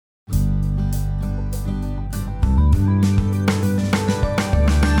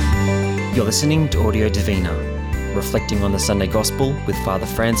You're listening to Audio Divina, reflecting on the Sunday Gospel with Father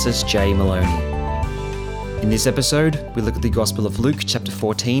Francis J. Moloney. In this episode, we look at the Gospel of Luke chapter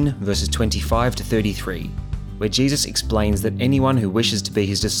 14, verses 25 to 33, where Jesus explains that anyone who wishes to be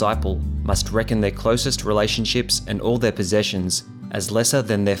his disciple must reckon their closest relationships and all their possessions as lesser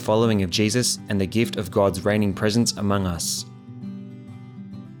than their following of Jesus and the gift of God's reigning presence among us.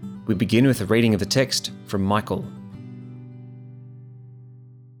 We begin with a reading of the text from Michael.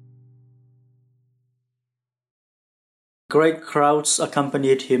 Great crowds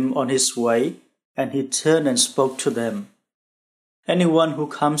accompanied him on his way, and he turned and spoke to them. Anyone who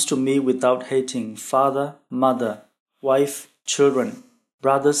comes to me without hating father, mother, wife, children,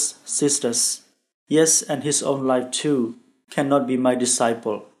 brothers, sisters, yes, and his own life too, cannot be my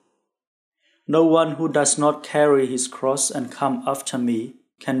disciple. No one who does not carry his cross and come after me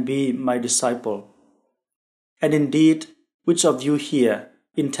can be my disciple. And indeed, which of you here,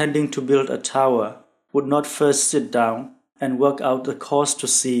 intending to build a tower, would not first sit down and work out the cost to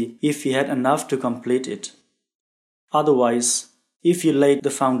see if he had enough to complete it? Otherwise, if he laid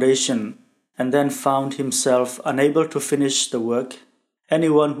the foundation and then found himself unable to finish the work,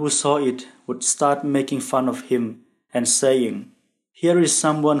 anyone who saw it would start making fun of him and saying, "Here is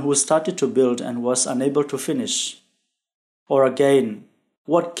someone who started to build and was unable to finish." Or again,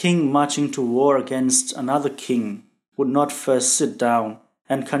 what king marching to war against another king would not first sit down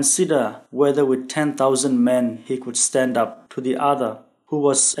and consider whether with 10,000 men he could stand up to the other who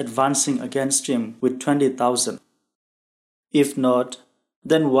was advancing against him with 20,000? If not,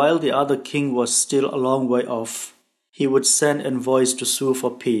 then while the other king was still a long way off, he would send envoys to sue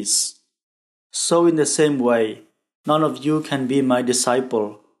for peace. So in the same way, none of you can be my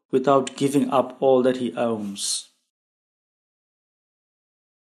disciple without giving up all that he owns.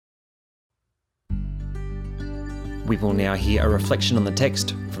 We will now hear a reflection on the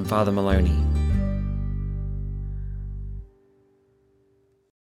text from Father Moloney.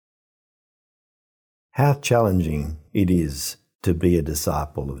 How challenging it is to be a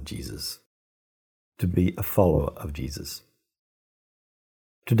disciple of Jesus, to be a follower of Jesus.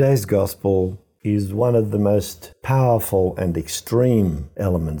 Today's gospel is one of the most powerful and extreme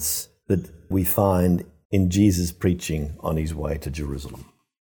elements that we find in Jesus' preaching on his way to Jerusalem.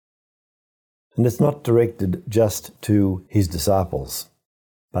 And it's not directed just to his disciples,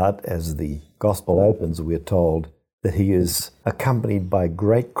 but as the gospel opens, we're told that he is accompanied by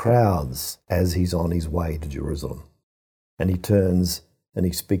great crowds as he's on his way to Jerusalem. And he turns and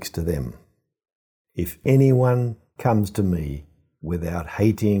he speaks to them. If anyone comes to me without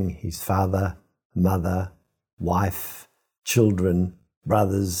hating his father, mother, wife, children,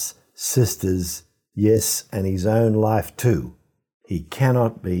 brothers, sisters, yes, and his own life too, he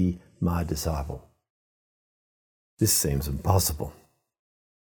cannot be my disciple. This seems impossible.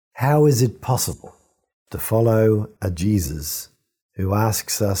 How is it possible to follow a Jesus who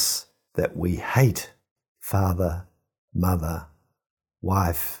asks us that we hate father, mother,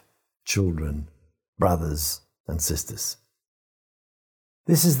 wife, children, brothers, and sisters?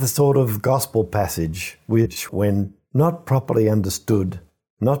 This is the sort of gospel passage which, when not properly understood,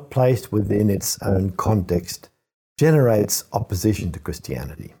 not placed within its own context, generates opposition to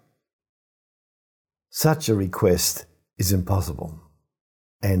Christianity. Such a request is impossible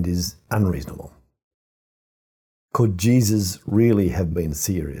and is unreasonable. Could Jesus really have been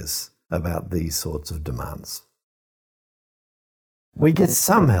serious about these sorts of demands? We get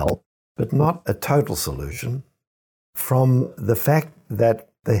some help, but not a total solution, from the fact that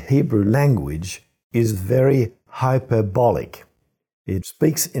the Hebrew language is very hyperbolic. It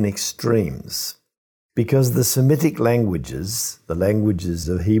speaks in extremes. Because the Semitic languages, the languages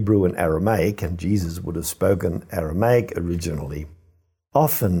of Hebrew and Aramaic, and Jesus would have spoken Aramaic originally,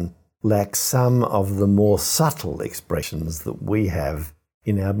 often lack some of the more subtle expressions that we have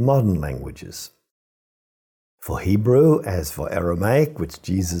in our modern languages. For Hebrew, as for Aramaic, which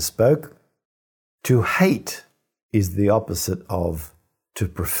Jesus spoke, to hate is the opposite of to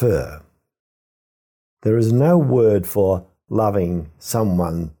prefer. There is no word for loving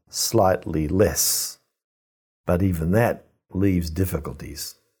someone slightly less. But even that leaves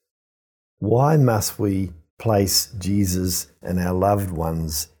difficulties. Why must we place Jesus and our loved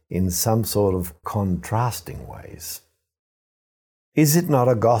ones in some sort of contrasting ways? Is it not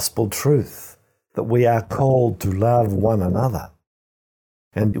a gospel truth that we are called to love one another?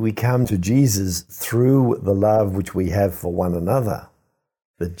 And we come to Jesus through the love which we have for one another,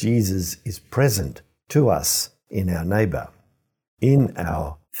 that Jesus is present to us in our neighbour, in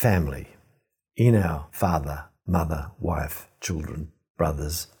our family, in our father, mother, wife, children,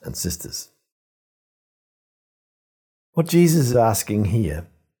 brothers and sisters. What Jesus is asking here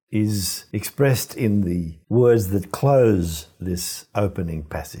is expressed in the words that close this opening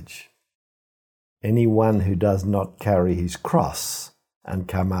passage. Anyone who does not carry his cross and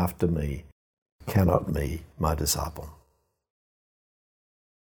come after me cannot be my disciple.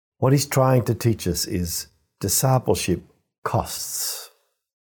 What he's trying to teach us is discipleship costs.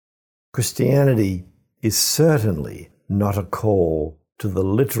 Christianity is certainly not a call to the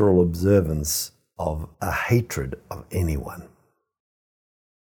literal observance of a hatred of anyone.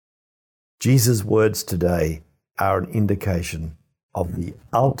 Jesus' words today are an indication of the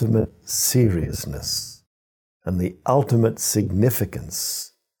ultimate seriousness and the ultimate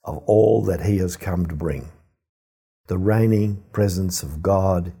significance of all that he has come to bring. The reigning presence of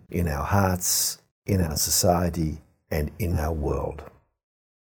God in our hearts, in our society, and in our world.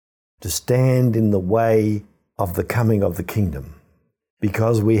 To stand in the way of the coming of the kingdom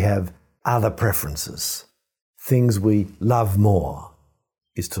because we have other preferences, things we love more,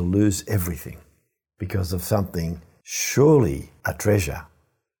 is to lose everything because of something surely a treasure,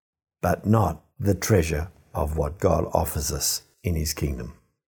 but not the treasure of what God offers us in his kingdom.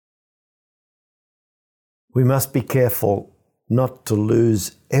 We must be careful not to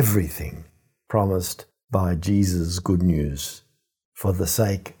lose everything promised by Jesus' good news for the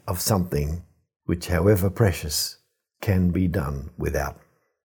sake of something which, however precious, can be done without.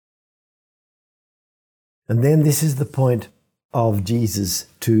 And then this is the point of Jesus'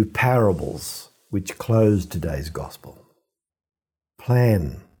 two parables which close today's gospel.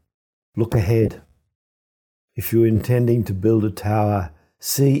 Plan. Look ahead. If you're intending to build a tower,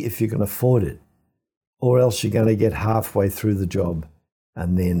 see if you can afford it, or else you're going to get halfway through the job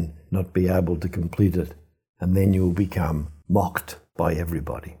and then not be able to complete it, and then you'll become mocked by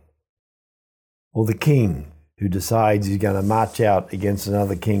everybody. Or the king who decides he's going to march out against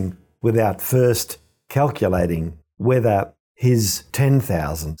another king without first calculating whether his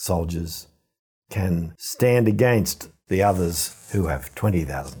 10,000 soldiers can stand against the others who have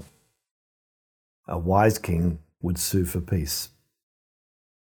 20,000. A wise king would sue for peace.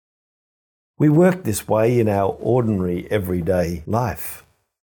 We work this way in our ordinary everyday life.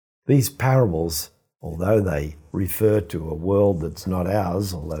 These parables, although they refer to a world that's not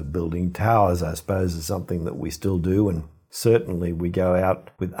ours, although building towers, I suppose, is something that we still do, and certainly we go out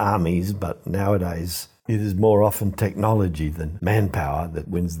with armies, but nowadays it is more often technology than manpower that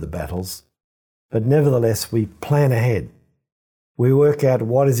wins the battles. But nevertheless, we plan ahead. We work out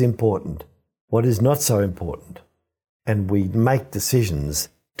what is important, what is not so important, and we make decisions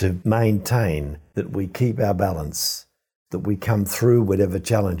to maintain that we keep our balance, that we come through whatever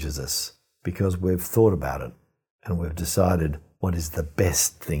challenges us, because we've thought about it and we've decided what is the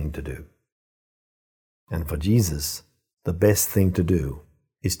best thing to do. And for Jesus, the best thing to do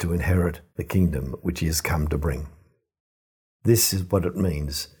is to inherit the kingdom which he has come to bring. This is what it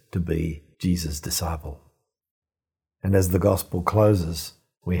means to be Jesus' disciple. And as the gospel closes,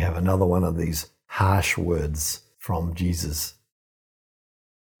 we have another one of these harsh words from Jesus.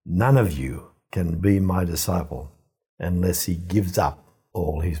 None of you can be my disciple unless he gives up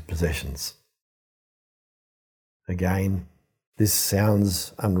all his possessions. Again, this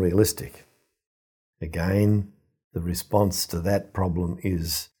sounds unrealistic. Again, the response to that problem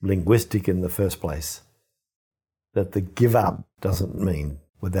is linguistic in the first place. That the give up doesn't mean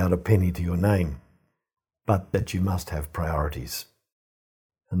without a penny to your name, but that you must have priorities.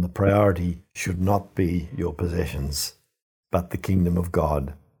 And the priority should not be your possessions, but the kingdom of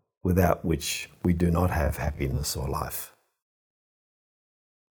God, without which we do not have happiness or life.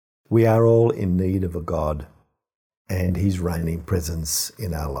 We are all in need of a God and his reigning presence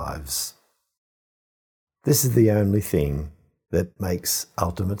in our lives. This is the only thing that makes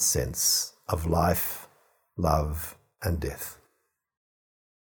ultimate sense of life, love, and death.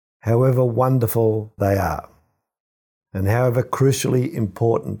 However wonderful they are, and however crucially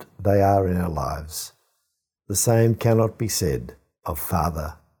important they are in our lives, the same cannot be said of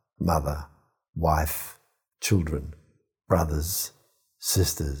father, mother, wife, children, brothers,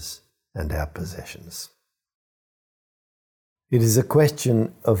 sisters, and our possessions. It is a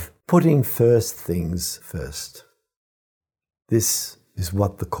question of putting first things first. This is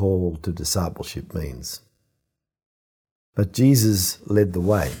what the call to discipleship means. But Jesus led the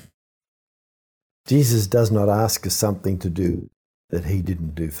way. Jesus does not ask us something to do that he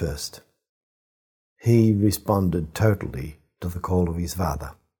didn't do first. He responded totally to the call of his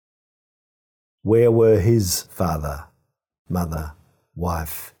Father. Where were his father, mother,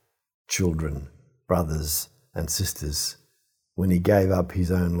 wife, children, brothers, and sisters when he gave up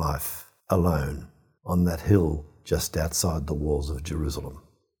his own life alone on that hill just outside the walls of Jerusalem?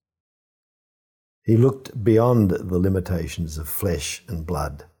 He looked beyond the limitations of flesh and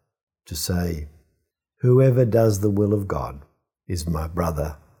blood to say, whoever does the will of God is my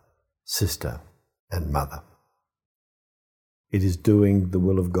brother, sister, and mother. It is doing the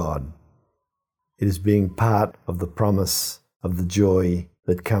will of God. It is being part of the promise of the joy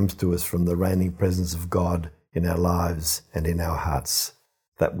that comes to us from the reigning presence of God in our lives and in our hearts,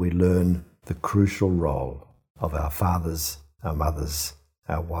 that we learn the crucial role of our fathers, our mothers,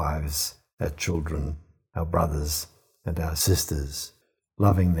 our wives, our children, our brothers, and our sisters,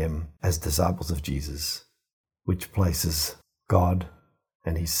 loving them as disciples of Jesus, which places God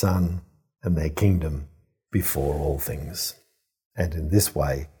and His Son and their kingdom before all things, and in this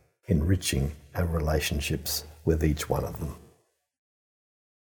way enriching our relationships with each one of them.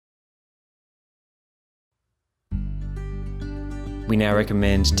 We now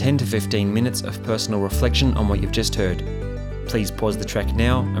recommend 10 to 15 minutes of personal reflection on what you've just heard. Please pause the track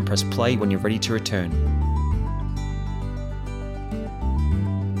now and press play when you're ready to return.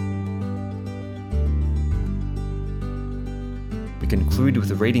 We conclude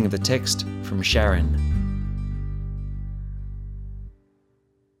with a reading of the text from Sharon.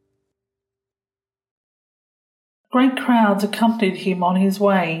 Great crowds accompanied him on his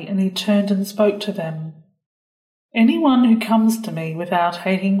way, and he turned and spoke to them. Anyone who comes to me without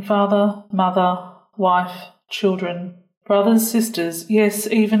hating father, mother, wife, children, brothers, sisters, yes,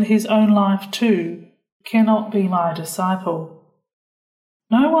 even his own life too, cannot be my disciple.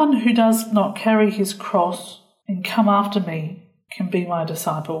 No one who does not carry his cross and come after me can be my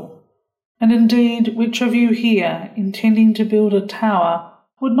disciple. And indeed, which of you here, intending to build a tower,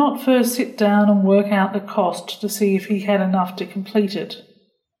 would not first sit down and work out the cost to see if he had enough to complete it?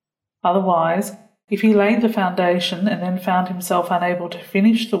 Otherwise, if he laid the foundation and then found himself unable to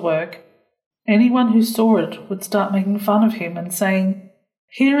finish the work, anyone who saw it would start making fun of him and saying,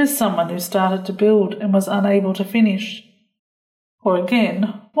 "Here is someone who started to build and was unable to finish." Or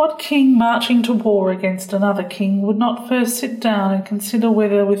again, what king marching to war against another king would not first sit down and consider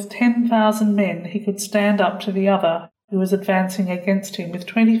whether with 10,000 men he could stand up to the other who was advancing against him with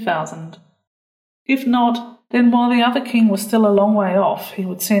 20,000? If not, then while the other king was still a long way off, he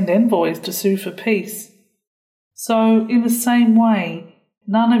would send envoys to sue for peace. So, in the same way,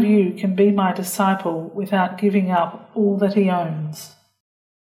 none of you can be my disciple without giving up all that he owns.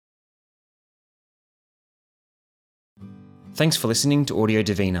 Thanks for listening to Audio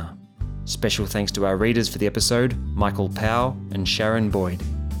Divina. Special thanks to our readers for the episode, Michael Powell and Sharon Boyd.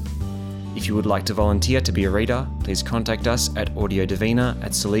 If you would like to volunteer to be a reader, please contact us at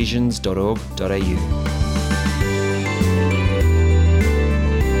audiodivina@salesians.org.au.